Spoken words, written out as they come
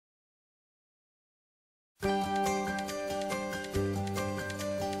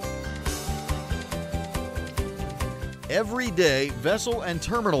Every day, vessel and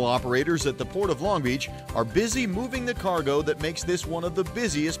terminal operators at the Port of Long Beach are busy moving the cargo that makes this one of the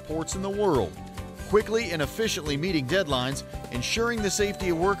busiest ports in the world. Quickly and efficiently meeting deadlines, ensuring the safety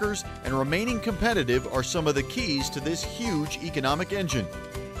of workers, and remaining competitive are some of the keys to this huge economic engine.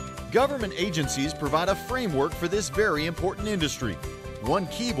 Government agencies provide a framework for this very important industry. One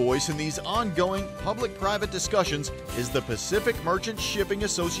key voice in these ongoing public-private discussions is the Pacific Merchant Shipping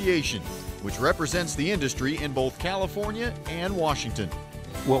Association, which represents the industry in both California and Washington.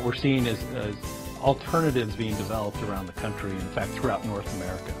 What we're seeing is alternatives being developed around the country, in fact throughout North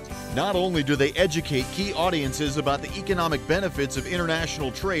America. Not only do they educate key audiences about the economic benefits of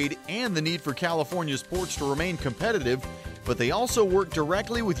international trade and the need for California's ports to remain competitive, but they also work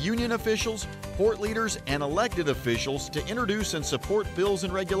directly with union officials, port leaders, and elected officials to introduce and support bills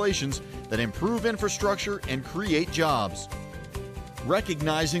and regulations that improve infrastructure and create jobs.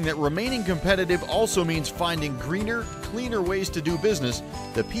 Recognizing that remaining competitive also means finding greener, cleaner ways to do business,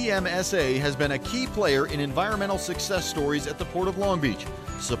 the PMSA has been a key player in environmental success stories at the Port of Long Beach,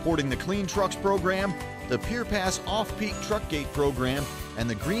 supporting the Clean Trucks program, the Pier Pass Off-Peak Truck Gate program, and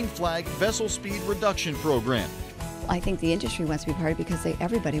the Green Flag Vessel Speed Reduction program. I think the industry wants to be part of it because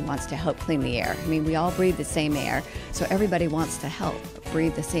everybody wants to help clean the air. I mean, we all breathe the same air, so everybody wants to help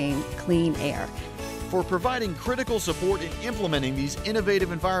breathe the same clean air. For providing critical support in implementing these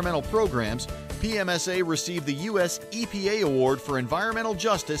innovative environmental programs, PMSA received the U.S. EPA Award for Environmental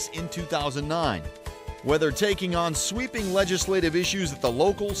Justice in 2009. Whether taking on sweeping legislative issues at the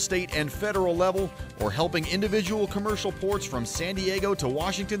local, state, and federal level, or helping individual commercial ports from San Diego to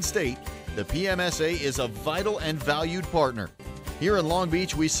Washington State, the PMSA is a vital and valued partner. Here in Long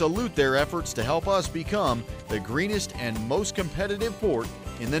Beach, we salute their efforts to help us become the greenest and most competitive port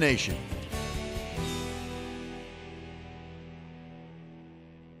in the nation.